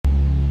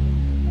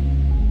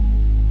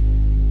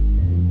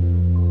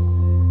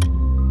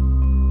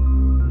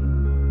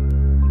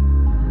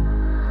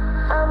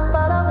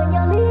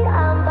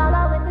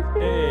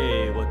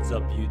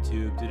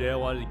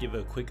give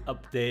a quick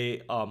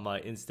update on my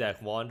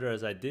Instack Wander,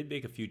 as I did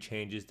make a few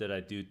changes that I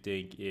do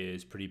think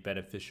is pretty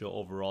beneficial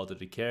overall to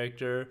the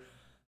character.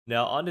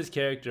 Now on this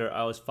character,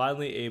 I was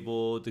finally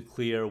able to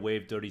clear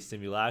Wave 30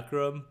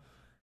 Simulacrum,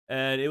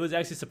 and it was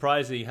actually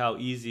surprising how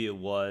easy it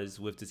was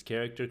with this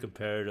character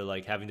compared to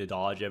like having to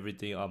dodge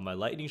everything on my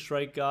Lightning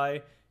Strike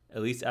guy,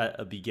 at least at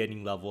a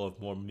beginning level of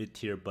more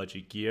mid-tier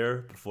budget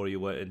gear before you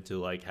went into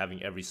like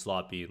having every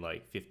slot being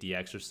like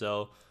 50x or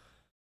so.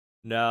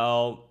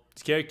 Now,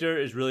 this character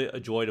is really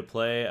a joy to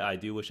play. I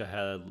do wish I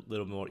had a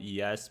little more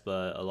ES,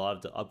 but a lot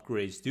of the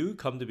upgrades do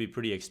come to be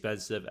pretty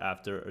expensive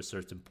after a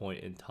certain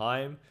point in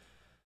time.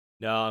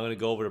 Now, I'm going to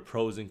go over the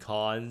pros and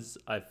cons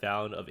I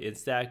found of Int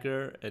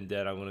Stacker, and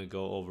then I'm going to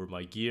go over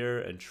my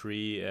gear and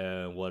tree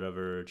and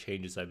whatever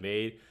changes I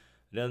made.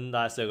 And then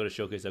lastly, I'm going to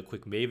showcase a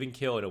quick Maven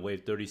kill and a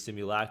Wave 30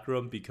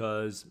 Simulacrum,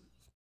 because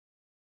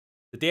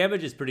the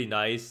damage is pretty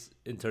nice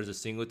in terms of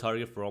single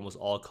target for almost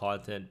all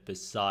content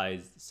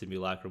besides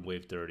Simulacrum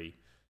Wave 30.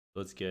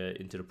 Let's get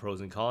into the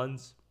pros and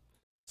cons.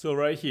 So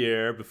right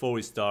here, before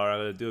we start, I'm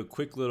going to do a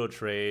quick little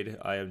trade.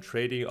 I am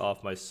trading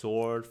off my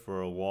sword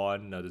for a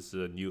wand. Now this is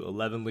a new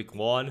 11-link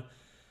wand.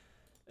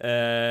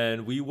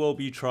 And we will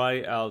be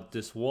trying out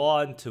this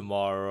wand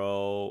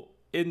tomorrow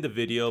in the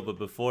video. But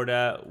before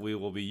that, we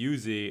will be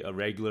using a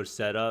regular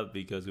setup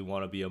because we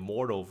want to be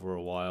immortal for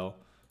a while.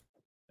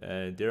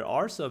 And there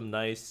are some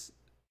nice...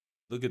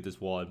 Look at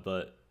this wand,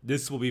 but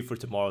this will be for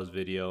tomorrow's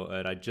video,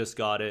 and I just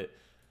got it,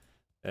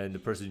 and the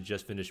person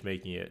just finished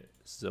making it,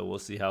 so we'll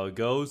see how it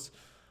goes.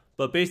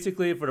 But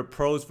basically, for the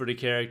pros for the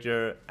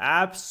character,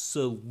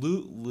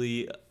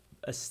 absolutely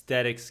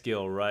aesthetic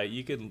skill, right?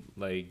 You can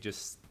like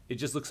it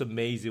just looks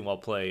amazing while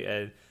playing,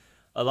 and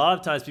a lot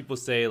of times people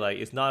say like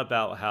it's not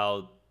about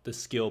how the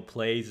skill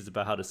plays, it's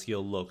about how the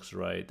skill looks,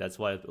 right? That's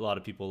why a lot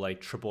of people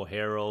like triple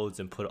heralds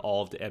and put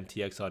all of the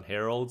MTX on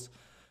heralds.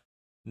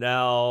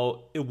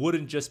 Now, it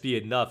wouldn't just be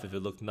enough if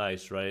it looked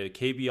nice, right?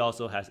 KB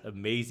also has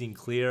amazing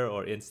clear,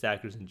 or Int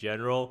Stackers in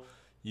general.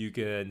 You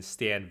can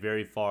stand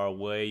very far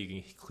away.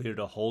 You can clear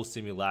the whole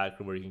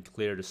simulacrum, where you can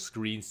clear the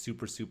screen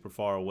super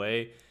far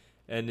away.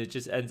 And it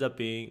just ends up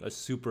being a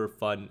super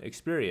fun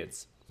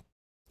experience.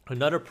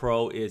 Another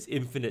pro is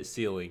infinite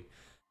ceiling.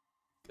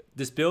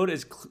 This build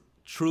is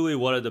truly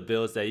one of the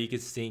builds that you can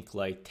sink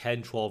like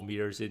 10-12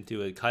 meters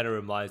into. It kind of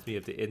reminds me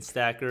of the Int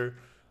Stacker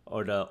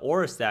or the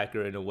Aura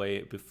Stacker in a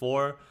way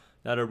before.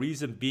 Now the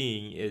reason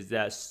being is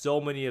that so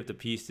many of the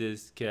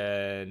pieces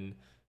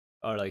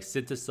are like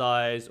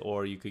synthesized,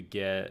 or you could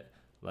get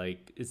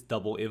like it's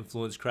double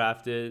influence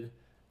crafted,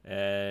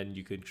 and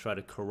you can try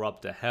to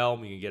corrupt the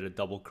helm. You can get a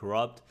double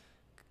corrupt,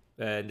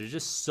 and there's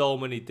just so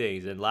many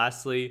things. And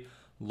lastly,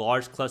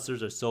 large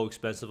clusters are so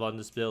expensive on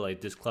this build.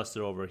 Like this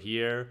cluster over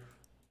here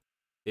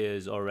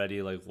is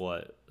already like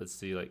what? Let's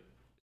see, like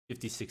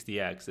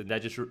 50-60x, and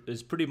that just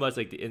is pretty much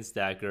like the Int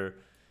Stacker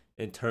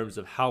in terms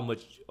of how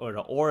much, or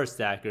the Aura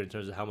Stacker in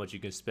terms of how much you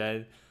can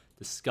spend.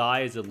 The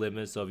sky is the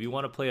limit. So if you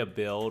want to play a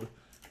build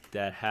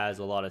that has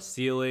a lot of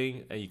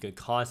ceiling and you can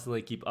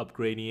constantly keep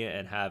upgrading it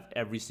and have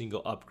every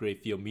single upgrade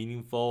feel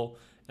meaningful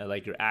and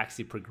like you're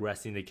actually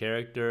progressing the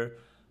character.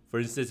 For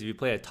instance, if you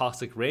play a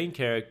Toxic Rain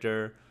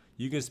character,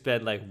 you can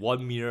spend like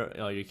 1 meter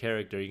on your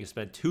character. You can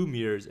spend 2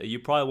 meters and you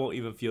probably won't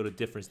even feel the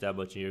difference that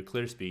much in your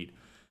clear speed.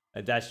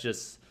 And that's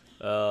just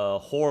a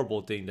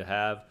horrible thing to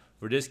have.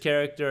 For this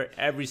character,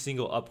 every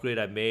single upgrade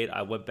I made,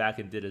 I went back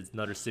and did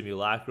another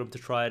simulacrum to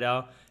try it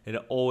out, and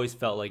it always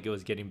felt like it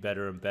was getting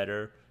better and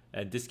better.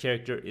 And this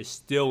character is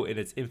still in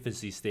its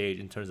infancy stage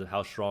in terms of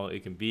how strong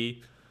it can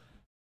be.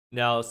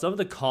 Now, some of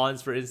the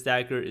cons for Int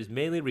Stacker is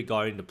mainly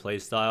regarding the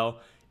playstyle.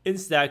 Int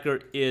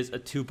Stacker is a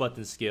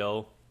 2-button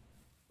skill,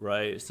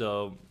 right?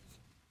 So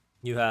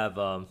you have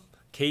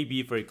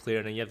KB for clear,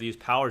 and then you have to use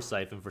Power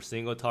Siphon for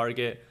single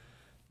target.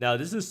 Now,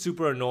 this is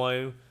super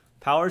annoying.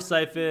 Power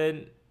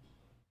Siphon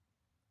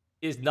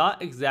does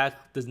not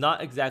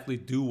exactly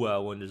do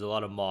well when there's a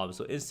lot of mobs.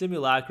 So in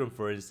Simulacrum,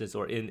 for instance,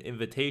 or in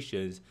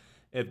invitations,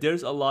 if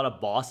there's a lot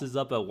of bosses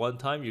up at one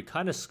time, you're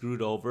kind of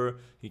screwed over.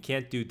 You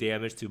can't do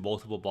damage to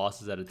multiple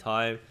bosses at a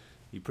time.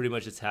 You pretty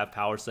much just have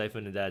Power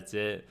Siphon and that's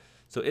it.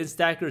 So Int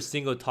Stacker's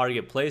single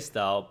target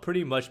playstyle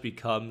pretty much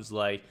becomes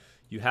like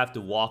you have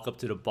to walk up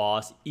to the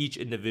boss each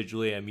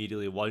individually and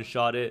immediately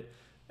one-shot it.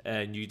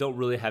 And you don't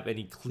really have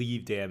any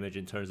cleave damage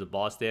in terms of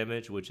boss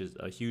damage, which is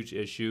a huge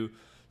issue.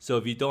 So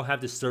if you don't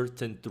have the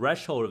certain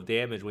threshold of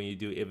damage when you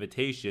do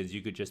invitations,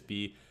 you could just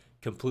be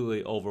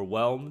completely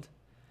overwhelmed.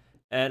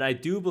 And I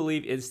do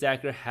believe Int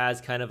Stacker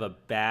has kind of a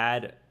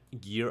bad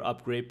gear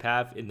upgrade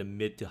path in the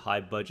mid to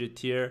high budget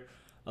tier.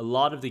 A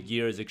lot of the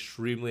gear is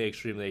extremely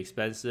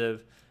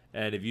expensive.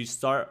 And if you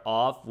start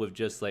off with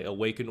just like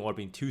Awakened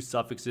Orbing 2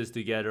 suffixes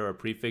together or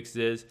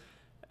prefixes,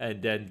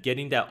 and then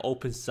getting that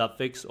open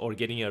suffix or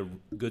getting a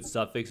good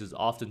suffix is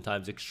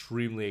oftentimes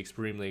extremely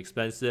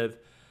expensive.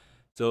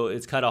 So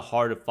it's kind of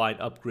hard to find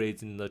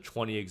upgrades in the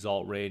 20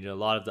 exalt range, and a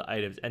lot of the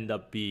items end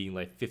up being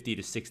like 50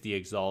 to 60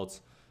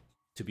 exalts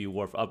to be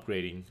worth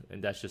upgrading,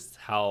 and that's just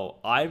how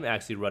I'm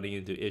actually running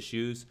into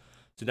issues.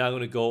 So now I'm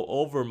going to go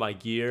over my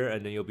gear,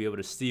 and then you'll be able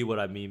to see what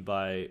I mean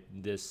by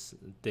this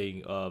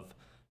thing of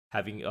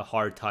having a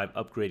hard time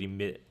upgrading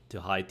mid to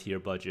high tier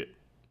budget.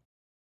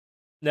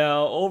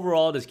 Now,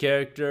 overall, this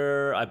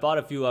character, I bought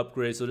a few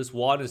upgrades, so this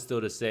wand is still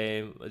the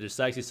same. There's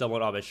actually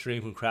someone on my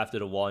stream who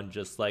crafted a wand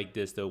just like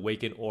this, the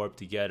Awaken Orb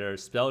together,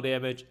 spell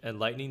damage and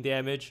lightning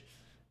damage.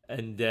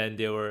 And then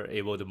they were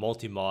able to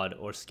multi-mod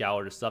or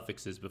scour the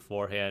suffixes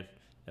beforehand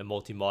and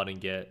multi-mod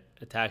and get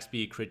attack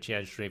speed, crit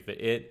chance, strength,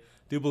 and it.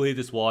 Do believe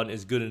this wand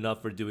is good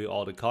enough for doing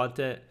all the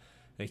content.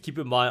 And keep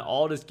in mind,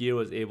 all this gear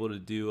was able to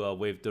do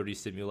wave 30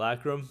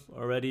 Simulacrum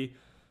already.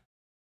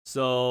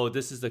 So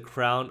this is the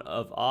Crown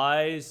of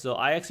Eyes. So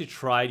I actually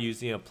tried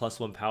using a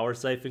 +1 power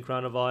siphon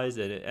Crown of Eyes,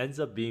 and it ends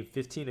up being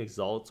 15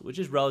 exalts, which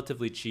is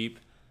relatively cheap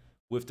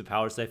with the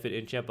power siphon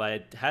enchant, but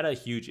I had a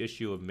huge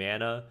issue of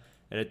mana,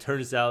 and it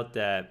turns out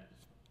that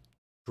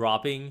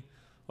dropping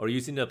or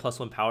using the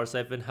 +1 power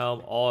siphon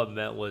helm, all it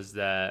meant was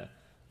that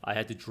I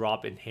had to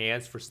drop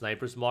enhance for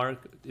Sniper's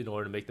Mark in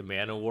order to make the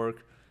mana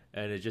work,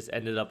 and it just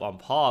ended up on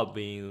POB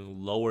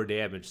being lower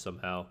damage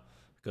somehow,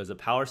 because the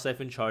power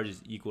siphon charge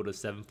is equal to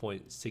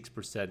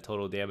 7.6%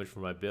 total damage for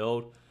my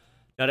build.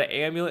 Now the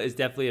amulet is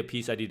definitely a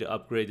piece I need to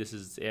upgrade.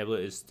 This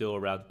amulet is still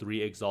around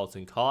 3 exalts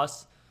in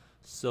cost.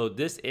 So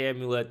this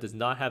amulet does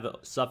not have a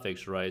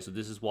suffix, right? So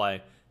this is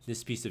why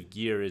this piece of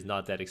gear is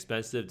not that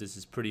expensive. This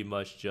is pretty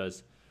much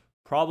just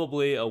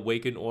probably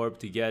Awaken Orb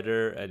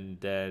together, and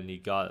then you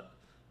got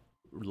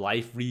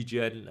life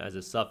regen as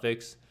a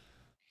suffix.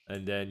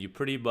 And then you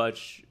pretty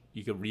much,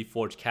 you can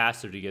reforge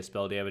caster to get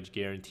spell damage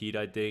guaranteed,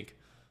 I think.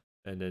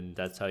 And then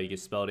that's how you get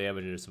spell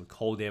damage, and there's some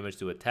cold damage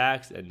to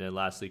attacks, and then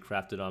lastly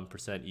crafted on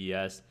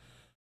 %ES.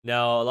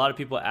 Now a lot of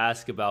people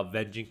ask about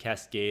Vengeance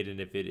Cascade and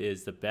if it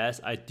is the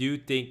best. I do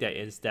think that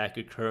Int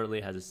Stacker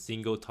currently has a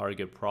single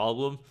target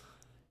problem,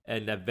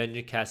 and that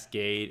Vengeance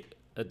Cascade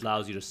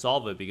allows you to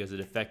solve it because it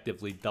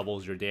effectively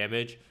doubles your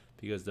damage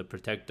because the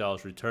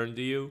projectiles return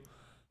to you.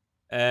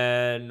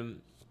 And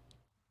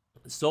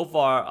so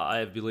far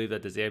I believe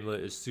that this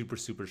amulet is super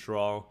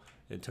strong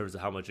in terms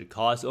of how much it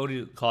costs. It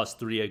only costs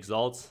 3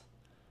 exalts.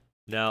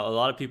 Now, a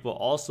lot of people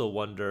also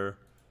wonder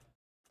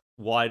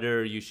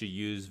whether you should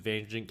use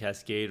Vengeance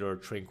Cascade or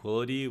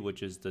Tranquility,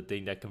 which is the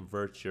thing that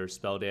converts your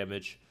spell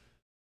damage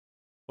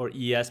or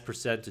ES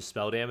 % to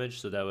spell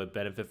damage, so that would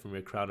benefit from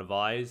your Crown of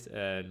Eyes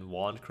and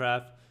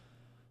Wandcraft.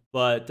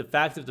 But the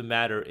fact of the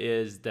matter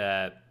is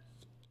that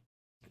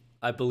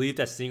I believe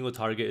that single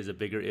target is a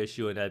bigger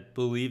issue, and I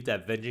believe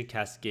that Vengeance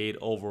Cascade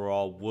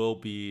overall will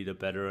be the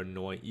better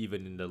annoy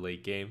even in the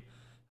late game.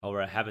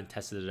 However, I haven't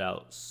tested it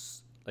out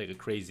like a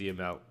crazy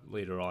amount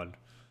later on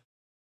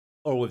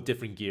or with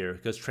different gear,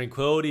 because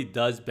Tranquility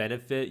does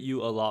benefit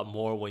you a lot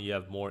more when you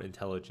have more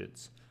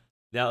intelligence.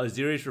 Now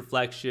Aziri's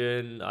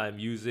Reflection I'm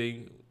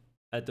using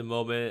at the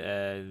moment,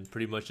 and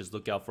pretty much just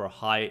look out for a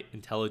high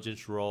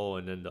intelligence roll,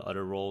 and then the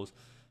other rolls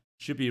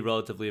should be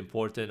relatively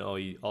important. Oh,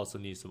 you also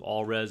need some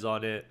all res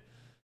on it.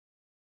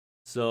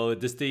 So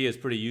this thing is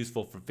pretty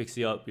useful for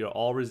fixing up your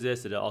all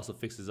resist, and it also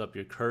fixes up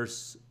your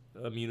curse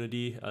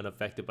immunity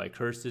unaffected by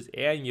curses,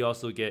 and you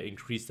also get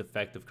increased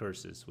effect of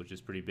curses, which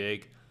is pretty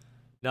big.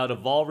 Now the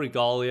Vol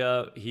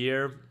Regalia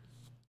here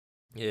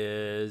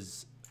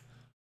is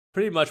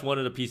pretty much one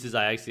of the pieces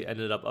I actually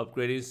ended up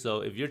upgrading.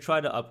 So if you're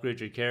trying to upgrade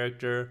your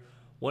character,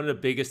 one of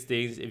the biggest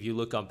things if you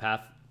look on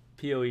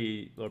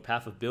PoE or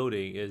Path of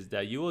Building is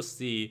that you will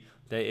see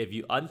that if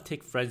you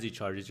untick frenzy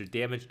charges, your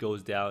damage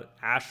goes down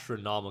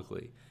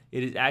astronomically.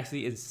 It is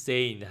actually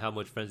insane how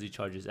much frenzy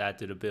charges add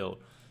to the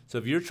build. So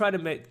if you're trying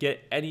to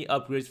get any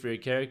upgrades for your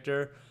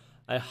character,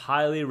 I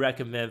highly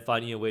recommend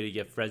finding a way to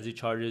get frenzy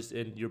charges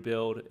in your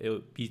build.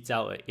 It beats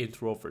out an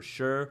intro for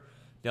sure.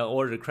 Now in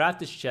order to craft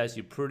this chest,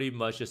 you pretty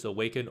much just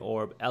Awaken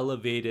Orb,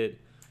 elevated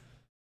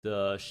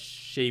the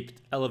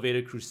shaped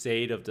elevated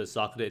crusade of the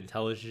Socket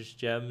Intelligence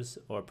Gems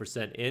or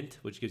 %int,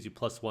 which gives you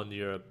 +1 to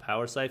your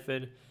power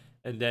siphon.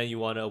 And then you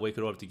want to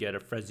Awaken Orb to get a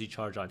frenzy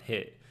charge on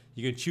hit.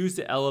 You can choose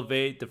to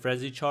elevate the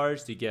frenzy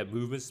charge to get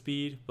movement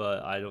speed,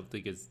 but I don't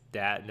think it's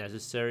that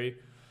necessary.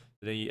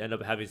 And then you end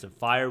up having some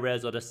fire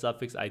res on the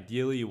suffix.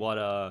 Ideally, you want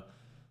to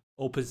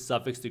open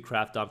suffix to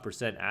craft on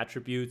 %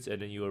 attributes, and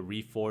then you will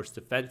reforce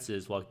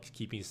defenses while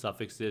keeping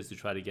suffixes to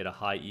try to get a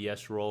high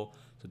ES roll.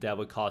 So that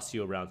would cost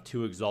you around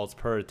 2 exalts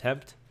per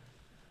attempt.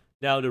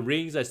 Now the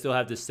rings, I still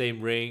have the same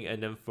ring,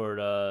 and then for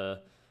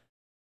the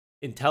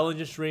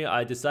intelligence ring,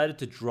 I decided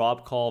to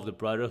drop Call of the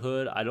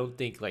Brotherhood. I don't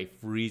think like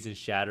Freeze and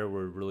Shatter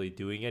were really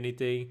doing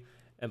anything,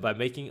 and by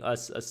making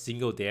us a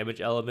single damage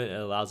element, it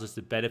allows us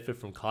to benefit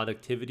from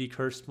conductivity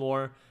curse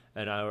more,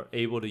 and are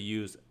able to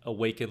use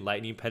Awaken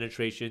Lightning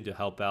Penetration to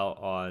help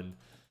out on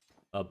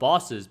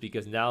bosses,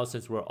 because now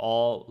since we're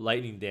all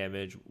lightning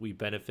damage, we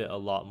benefit a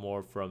lot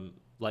more from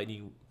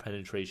lightning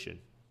penetration.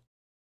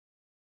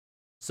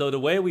 So the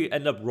way we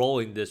end up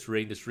rolling this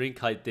ring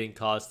kite thing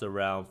costs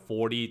around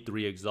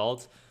 43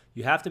 exalts.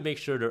 You have to make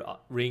sure the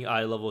ring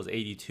eye level is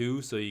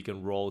 82 so you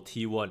can roll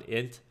T1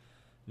 int.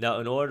 Now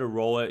in order to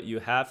roll it, you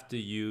have to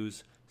you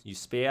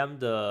spam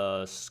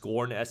the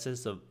Scorn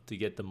Essence to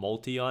get the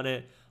multi on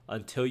it.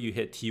 until you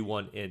hit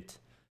T1 Int.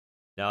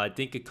 Now I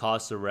think it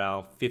costs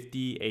around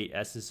 58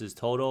 essences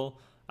total.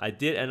 I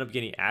did end up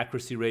getting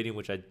accuracy rating,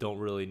 which I don't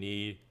really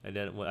need. And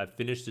then when I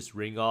finished this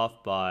ring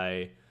off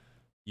by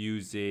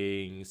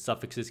using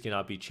suffixes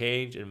cannot be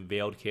changed and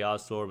veiled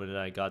chaos orb, and then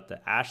I got the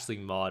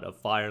Ashling mod of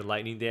fire and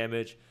lightning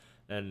damage,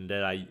 and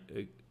then I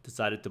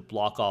decided to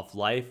block off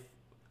life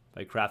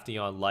by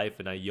crafting on life,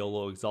 and I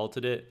YOLO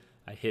exalted it.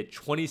 I hit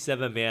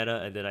 27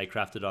 mana, and then I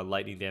crafted on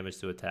lightning damage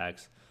to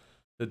attacks.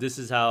 So this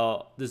is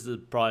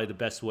probably the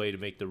best way to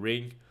make the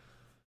ring.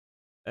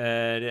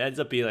 And it ends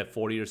up being like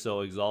 40 or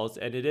so exalts,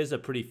 and it is a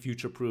pretty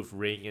future-proof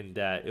ring in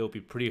that it'll be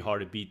pretty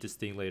hard to beat this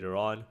thing later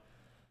on.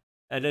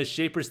 And then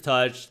Shaper's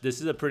Touch, this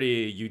is a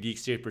pretty unique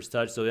Shaper's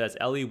Touch, so it has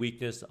LE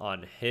weakness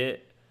on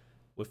hit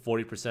with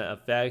 40%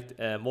 effect,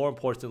 and more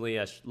importantly,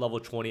 at level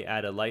 20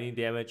 added lightning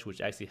damage,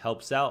 which actually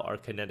helps out our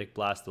kinetic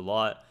blast a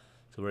lot.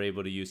 So we're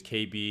able to use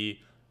KB,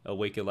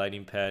 Awaken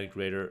Lightning Pen,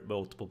 greater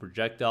multiple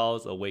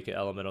projectiles, Awaken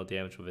elemental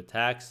damage with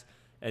attacks,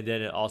 and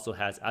then it also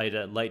has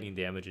added lightning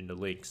damage in the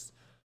links.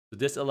 So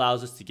this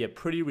allows us to get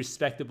pretty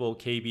respectable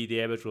KB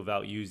damage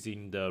without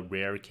using the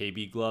rare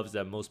KB gloves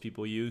that most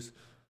people use.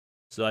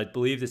 So I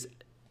believe this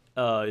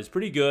is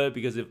pretty good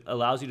because it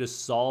allows you to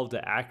solve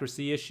the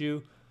accuracy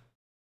issue,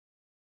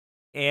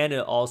 and it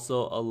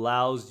also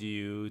allows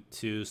you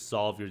to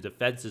solve your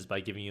defenses by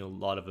giving you a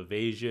lot of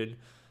evasion.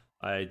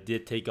 I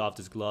did take off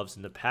these gloves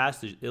in the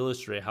past to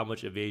illustrate how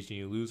much evasion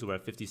you lose. We're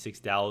at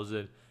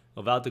 56,000.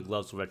 Without the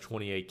gloves, we're at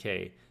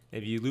 28k.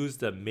 If you lose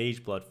the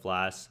Mage Blood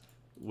Flask,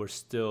 we're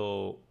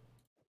still...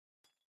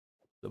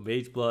 The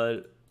Mage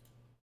Blood...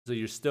 So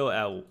you're still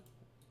at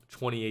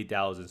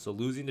 28,000. So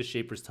losing the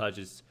Shaper's Touch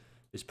is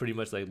pretty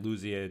much like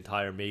losing an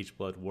entire Mage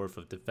Blood worth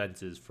of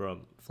defenses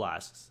from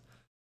flasks.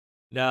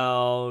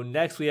 Now,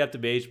 next we have the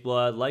Mage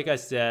Blood. Like I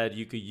said,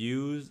 you could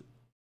use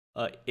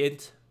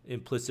Int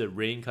implicit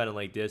ring kind of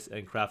like this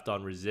and craft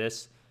on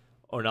resist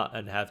or not,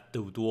 and have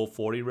the dual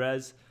 40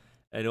 res,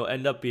 and it'll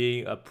end up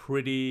being a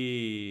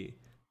pretty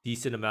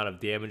decent amount of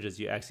damage as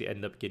you actually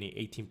end up getting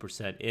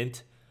 18%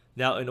 int.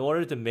 Now, in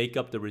order to make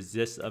up the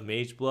resist of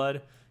Mage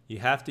Blood, you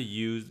have to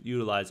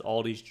utilize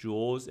all these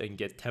jewels and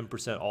get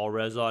 10% all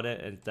res on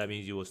it, and that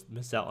means you will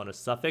miss out on a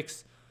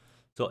suffix.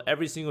 So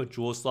every single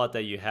jewel slot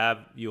that you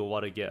have, you'll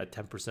want to get a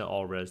 10%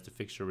 all res to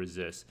fix your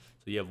resist.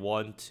 So you have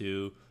 1,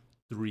 2,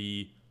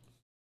 3,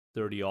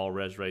 30 all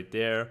res right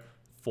there,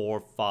 4,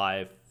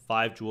 5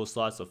 jewel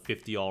slots, so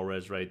 50 all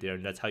res right there,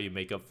 and that's how you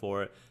make up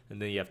for it. And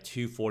then you have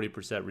 2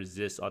 40%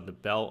 resist on the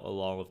belt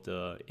along with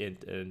the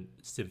int and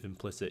synth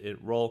implicit int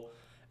roll,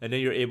 and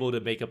then you're able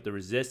to make up the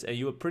resist, and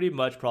you would pretty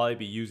much probably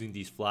be using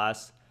these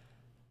flasks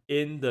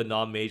in the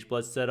non-Mage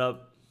Blood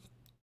setup,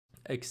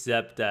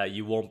 except that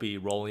you won't be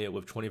rolling it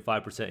with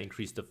 25%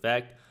 increased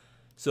effect.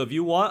 So if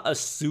you want a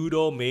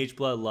pseudo Mage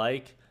Blood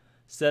like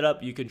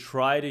setup, you can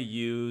try to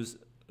use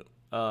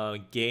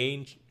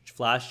gain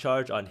flash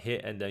charge on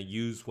hit and then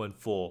use when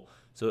full.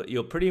 So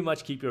you'll pretty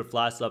much keep your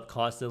flash up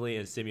constantly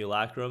in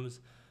simulacrums.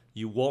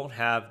 You won't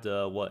have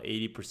the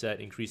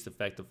 80% increased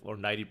effective or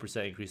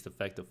 90% increased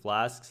effective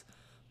flasks,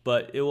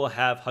 but it will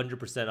have 100%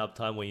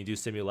 uptime when you do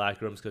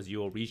simulacrums because you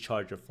will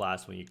recharge your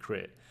flask when you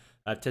crit.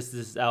 I've tested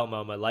this out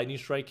on my Lightning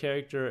Strike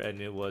character,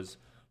 and it was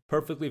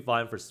perfectly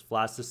fine for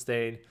flask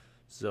sustain.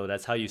 So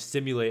that's how you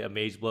simulate a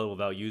Mage Blood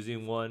without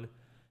using one.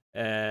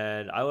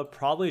 And I would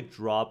probably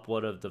drop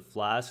one of the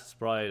flasks,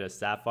 probably a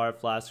Sapphire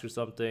Flask or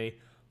something,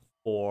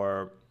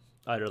 or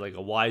either like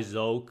a Wise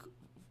Oak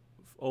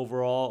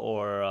overall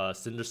or a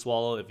Cinder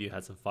Swallow if you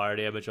had some fire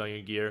damage on your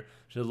gear.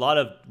 There's a lot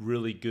of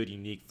really good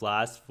unique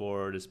flasks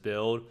for this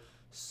build,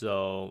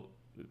 so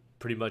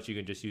pretty much you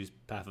can just use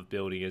Path of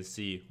Building and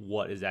see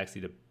what is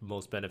actually the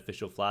most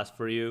beneficial flask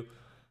for you.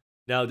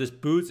 Now this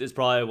boots is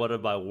probably one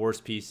of my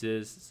worst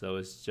pieces, so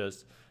it's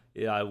just...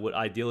 Yeah, I would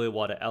ideally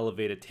want to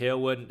elevate a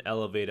Tailwind,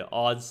 elevate an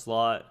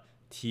Onslaught,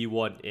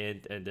 T1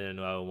 Int, and then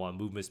I would want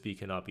movement speed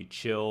cannot be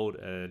chilled,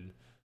 and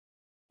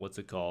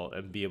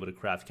and be able to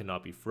craft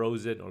cannot be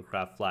frozen, or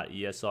craft flat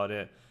ES on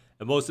it.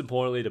 And most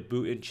importantly, the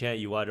boot enchant,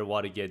 you either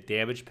want to get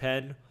damage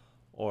pen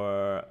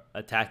or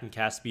attack and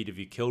cast speed if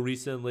you kill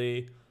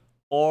recently,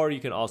 or you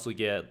can also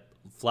get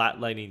flat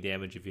lightning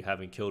damage if you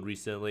haven't killed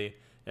recently.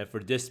 And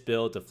for this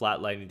build, the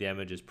flat lightning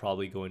damage is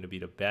probably going to be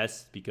the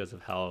best because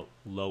of how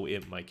low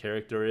imp my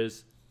character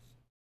is.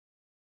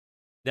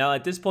 Now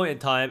at this point in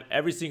time,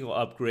 every single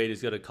upgrade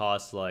is going to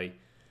cost like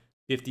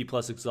 50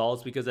 plus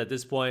exalts, because at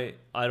this point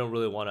I don't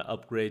really want to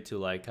upgrade to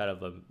like kind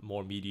of a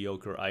more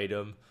mediocre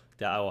item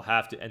that I will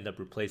have to end up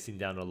replacing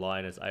down the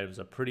line, as items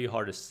are pretty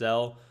hard to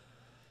sell.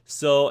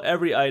 So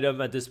every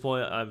item at this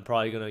point, I'm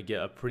probably going to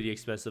get a pretty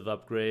expensive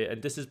upgrade, and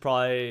this is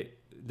probably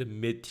the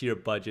mid-tier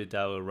budget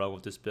that I will run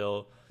with this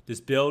build. This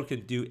build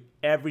can do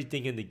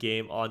everything in the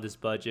game on this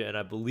budget, and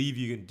I believe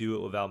you can do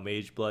it without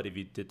Mage Blood if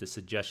you did the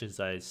suggestions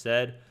I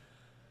said.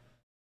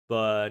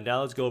 But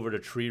now let's go over the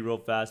tree real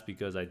fast,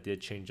 because I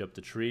did change up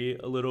the tree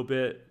a little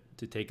bit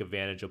to take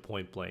advantage of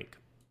point blank.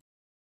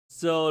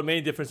 So the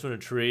main difference from the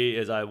tree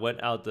is I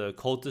went out the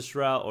cultist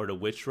route or the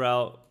witch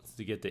route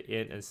to get the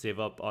int and save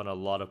up on a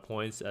lot of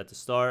points at the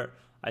start.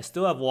 I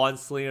still have Wand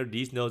Slinger.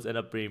 These nodes end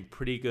up being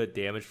pretty good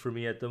damage for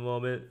me at the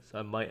moment, so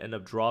I might end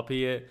up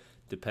dropping it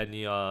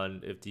depending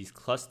on if these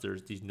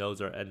clusters, these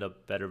nodes end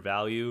up better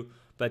value.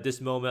 But at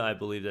this moment, I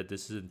believe that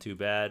this isn't too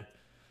bad.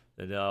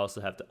 And then I also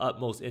have the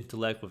Utmost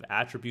Intellect with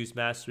Attributes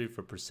Mastery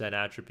for percent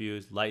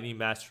attributes, Lightning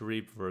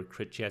Mastery for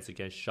crit chance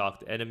against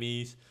shocked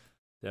enemies.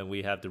 Then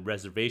we have the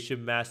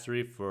Reservation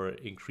Mastery for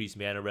increased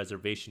mana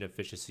reservation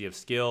efficiency of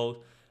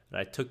skill. And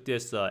I took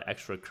this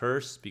extra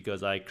curse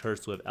because I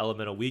cursed with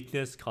Elemental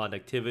Weakness,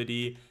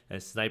 Conductivity,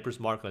 and Sniper's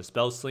Mark on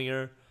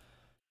Spellslinger.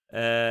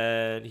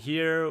 And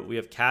here we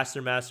have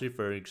Caster Mastery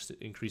for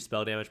increased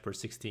spell damage per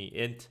 16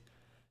 int.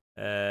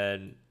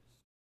 And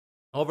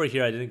over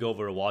here, I didn't go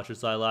over a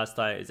Watcher's Eye last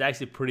time. It's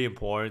actually pretty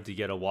important to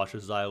get a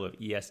Watcher's Eye with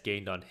ES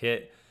gained on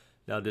hit.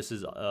 Now this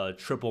is a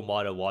triple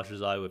modded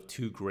Watcher's Eye with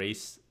 2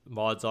 Grace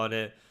mods on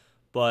it.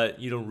 But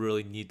you don't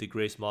really need the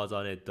Grace mods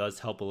on it. It does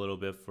help a little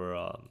bit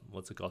for,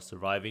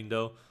 surviving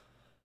though.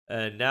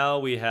 And now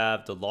we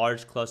have the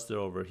large cluster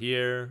over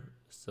here.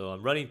 So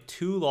I'm running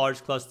 2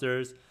 large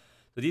clusters.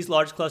 So these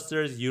large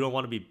clusters, you don't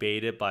want to be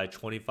baited by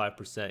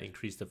 25%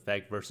 increased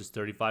effect versus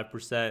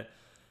 35%.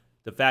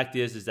 The fact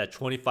is that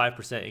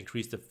 25%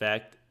 increased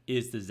effect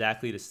is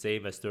exactly the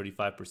same as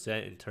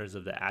 35% in terms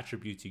of the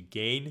attributes you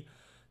gain.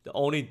 The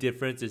only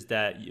difference is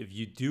that if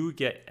you do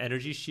get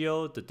Energy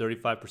Shield, the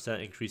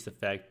 35% increased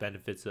effect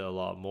benefits it a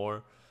lot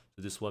more.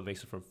 So this one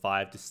makes it from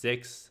 5 to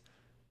 6.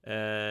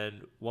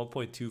 And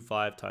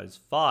 1.25 times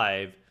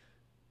 5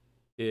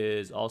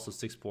 is also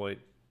 6.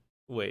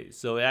 Wait,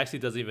 so it actually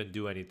doesn't even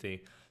do anything.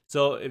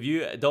 So if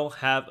you don't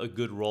have a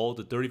good roll,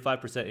 the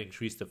 35%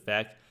 increased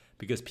effect,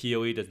 because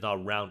PoE does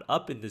not round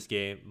up in this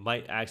game,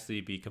 might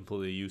actually be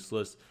completely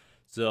useless.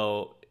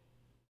 So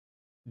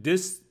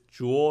this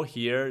jewel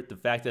here, the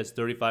fact that it's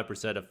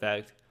 35%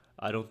 effect,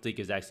 I don't think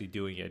is actually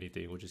doing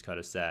anything, which is kind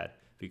of sad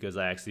because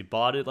I actually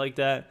bought it like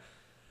that.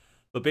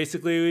 But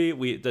basically,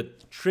 the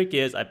trick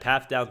is I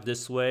path down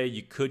this way.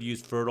 You could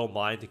use Fertile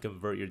Mind to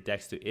convert your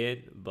dex to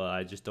Int, but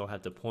I just don't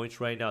have the points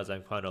right now as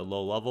I'm kind of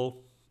low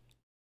level.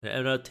 I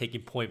ended up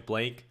taking Point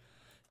Blank.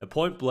 And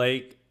Point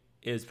Blank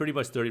is pretty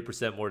much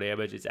 30% more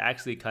damage. It's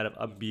actually kind of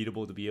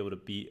unbeatable to be able to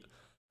beat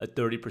a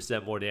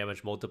 30% more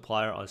damage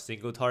multiplier on a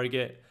single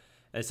target.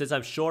 And since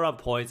I'm short on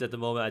points at the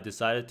moment, I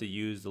decided to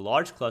use the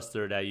large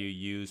cluster that you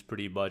use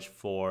pretty much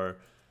for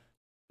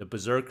the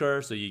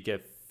Berserker. So you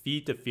get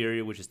Feed the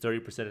Fury, which is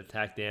 30%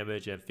 attack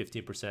damage and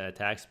 15%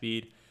 attack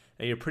speed.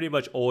 And you're pretty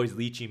much always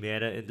leeching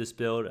mana in this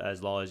build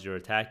as long as you're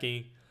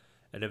attacking.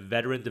 And then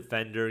Veteran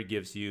Defender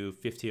gives you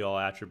 50 all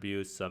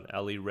attributes, some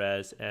LE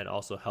res, and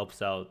also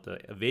helps out the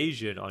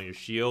evasion on your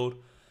shield.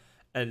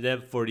 And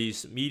then for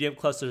these medium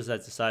clusters, I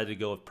decided to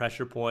go with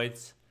Pressure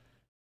Points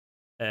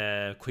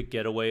and Quick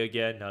Getaway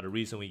again. Now the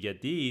reason we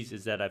get these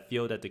is that I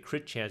feel that the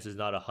crit chance is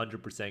not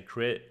 100%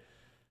 crit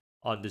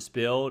on this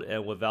build,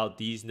 and without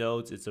these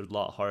nodes, it's a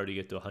lot harder to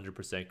get to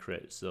 100%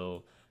 crit.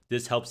 So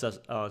this helps us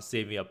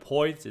save me up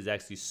points. It's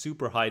actually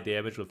super high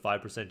damage with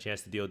 5%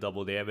 chance to deal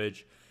double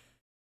damage.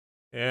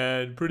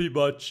 And pretty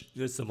much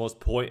it's the most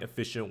point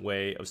efficient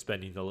way of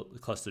spending the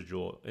cluster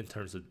jewel in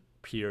terms of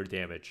pure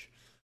damage.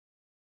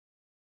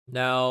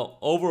 Now,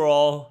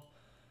 overall,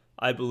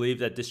 I believe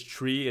that this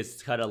tree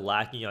is kind of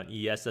lacking on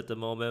ES at the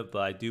moment,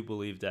 but I do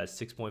believe that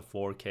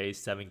 6.4k,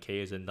 7k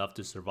is enough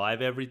to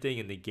survive everything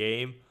in the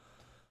game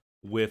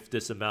with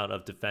this amount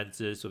of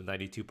defenses with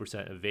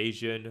 92%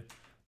 evasion.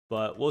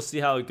 But we'll see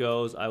how it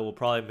goes. I will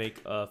probably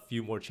make a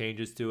few more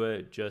changes to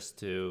it just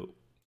to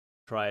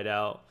try it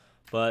out.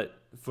 But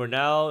for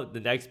now, the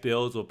next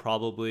builds will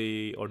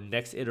probably, or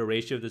next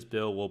iteration of this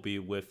build will be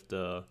with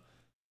the,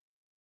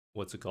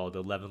 the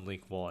 11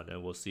 link one,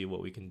 and we'll see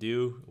what we can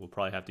do. We'll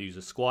probably have to use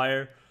a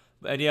Squire.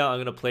 But anyhow, I'm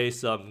going to play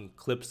some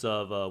clips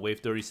of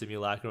Wave 30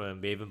 Simulacrum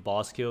and Maven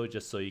boss kill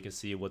just so you can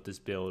see what this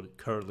build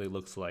currently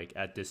looks like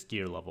at this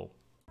gear level.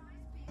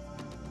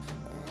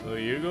 So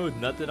here goes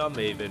nothing on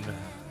Maven.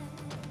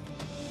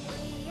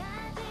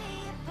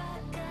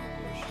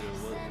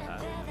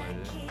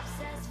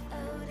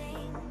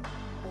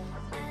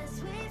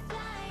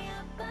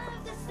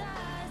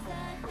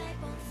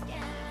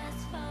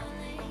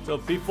 So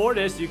before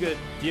this, you could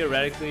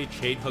theoretically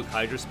chain hook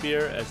Hydra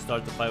Spear and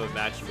start the fight with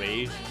max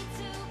rage,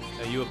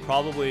 and you would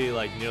probably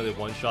like nearly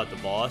one-shot the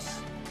boss.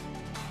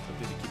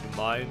 Something to keep in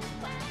mind.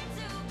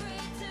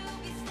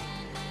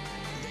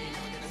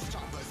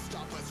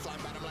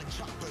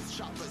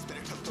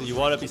 So you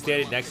want to be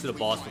standing next to the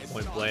boss with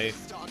point blank,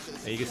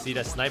 and you can see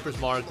that Sniper's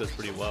Mark does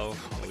pretty well.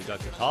 Oh, we got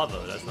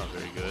Katava, that's not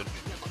very good.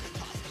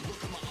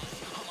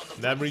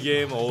 Memory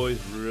game always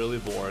really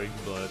boring,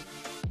 but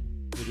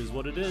it is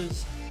what it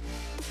is.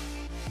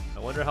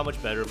 I wonder how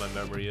much better my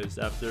memory is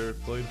after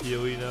playing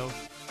PoE now.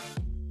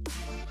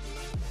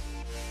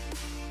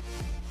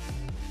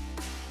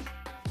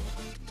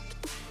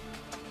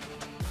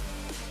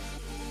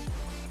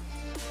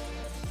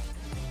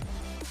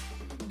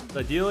 So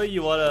ideally,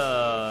 you want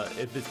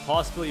to, if it's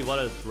possible, you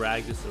want to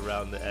drag this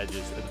around the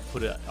edges and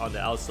put it on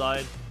the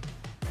outside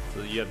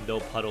so that you have no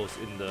puddles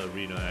in the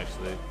arena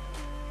actually.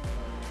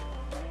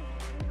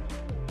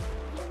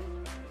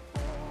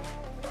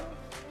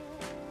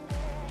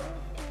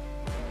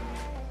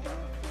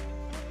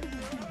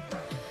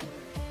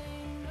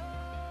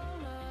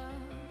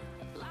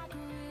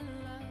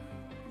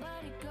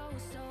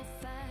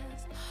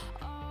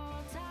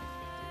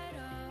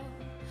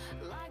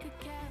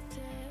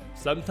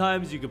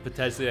 Sometimes you could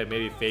potentially like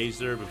maybe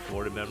phaser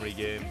before the memory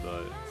game,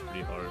 but it's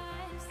pretty hard.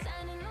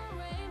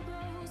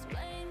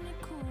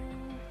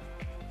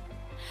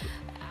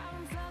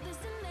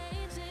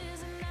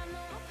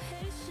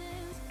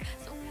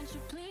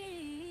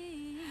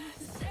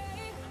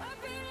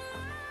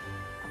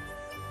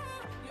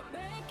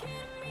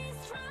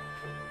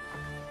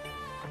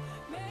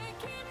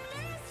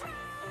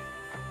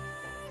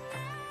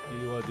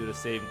 You want to do the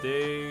same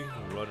thing,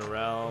 run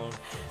around,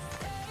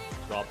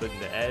 drop it in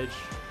the edge.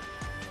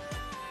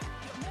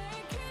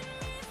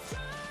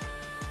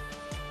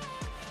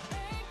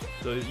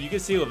 So you can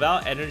see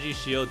without energy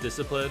shield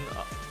discipline,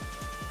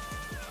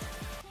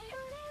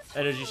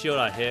 energy shield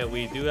on hit,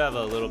 we do have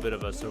a little bit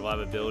of a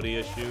survivability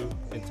issue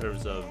in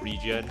terms of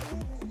regen.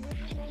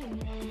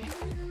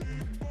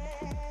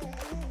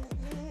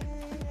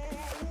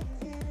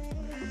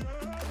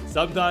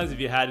 Sometimes if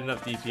you had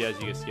enough DPS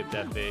you can skip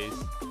that phase,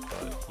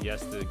 but he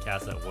has to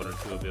cast like 1 or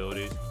 2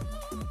 abilities.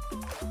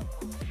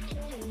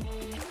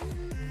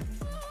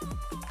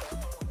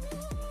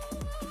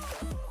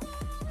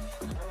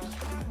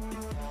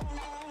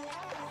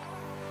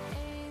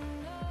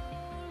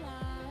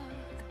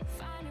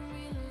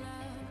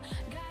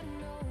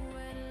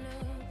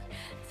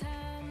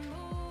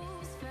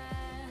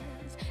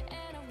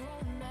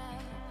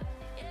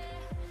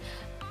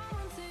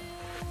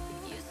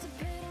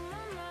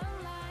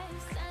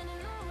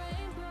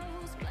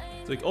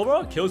 Like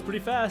overall kills pretty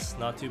fast,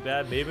 not too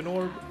bad. Maven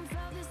orb.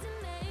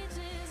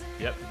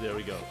 Yep, there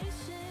we go.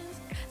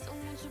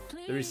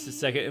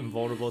 30-second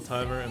invulnerable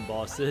timer and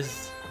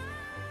bosses.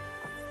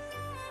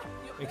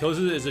 And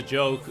closes is a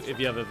joke if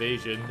you have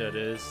evasion, that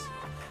is.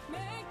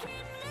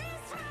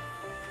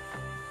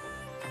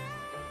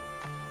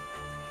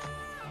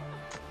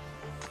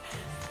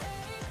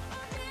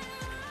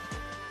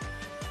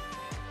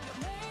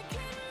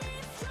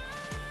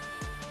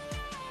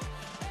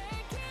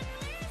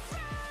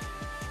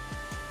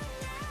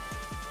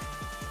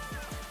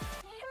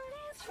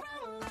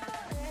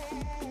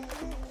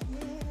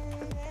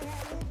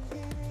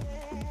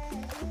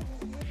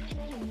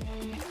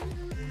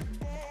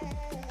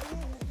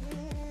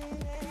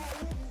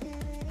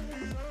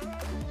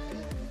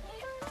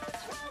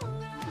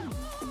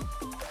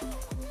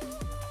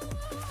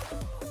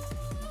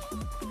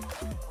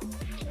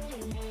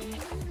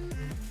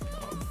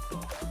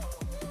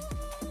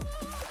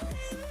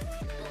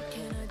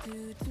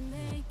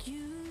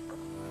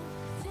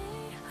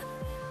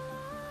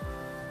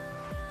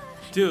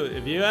 Dude,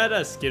 if you had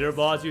a skitter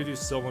boss, you'd do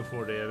so much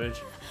more damage.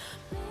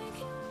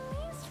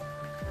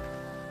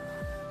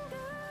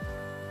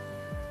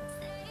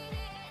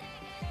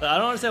 But I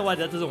don't understand why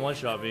that doesn't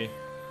one-shot me.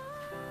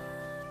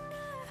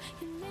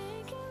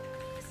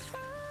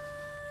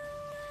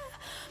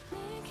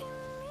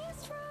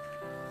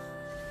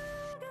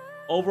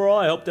 Overall,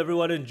 I hope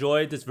everyone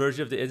enjoyed this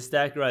version of the Int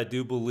Stacker. I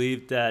do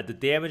believe that the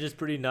damage is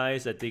pretty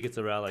nice. I think it's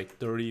around like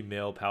 30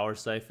 mil power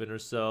siphon or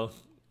so.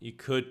 You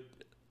could...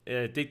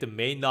 I think the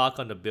main knock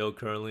on the build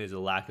currently is a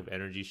lack of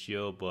energy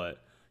shield,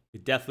 but you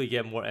definitely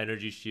get more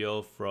energy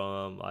shield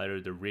from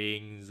either the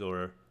rings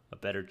or a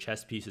better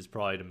chest piece is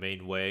probably the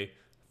main way.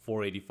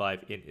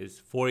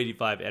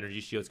 485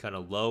 energy shield is kind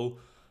of low,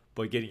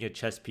 but getting a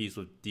chest piece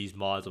with these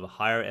mods of a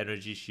higher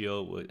energy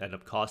shield would end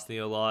up costing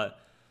a lot.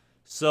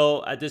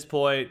 So at this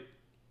point,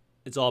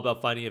 it's all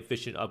about finding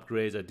efficient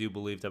upgrades. I do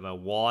believe that my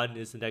wand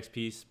is the next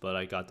piece, but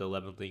I got the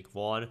 11th link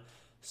wand.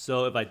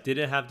 So if I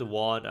didn't have the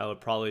wand, I would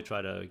probably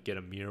try to get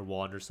a mirror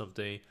wand or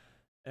something.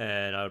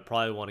 And I would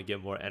probably want to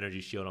get more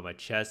energy shield on my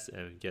chest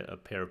and get a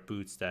pair of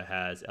boots that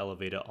has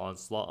elevated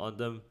onslaught on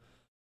them.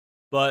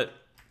 But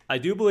I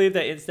do believe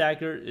that Int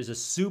Stacker is a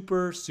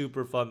super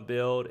fun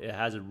build. It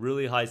has a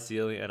really high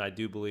ceiling, and I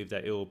do believe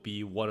that it will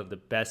be one of the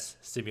best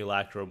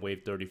Simulacrum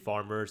Wave 30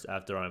 farmers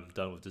after I'm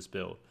done with this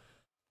build.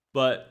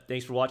 But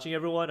thanks for watching,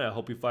 everyone. I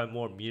hope you find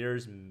more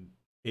meters,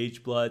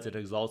 mage bloods, and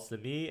exalts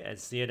than me, and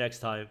see you next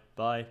time.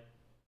 Bye.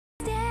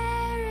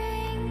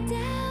 Staring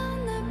down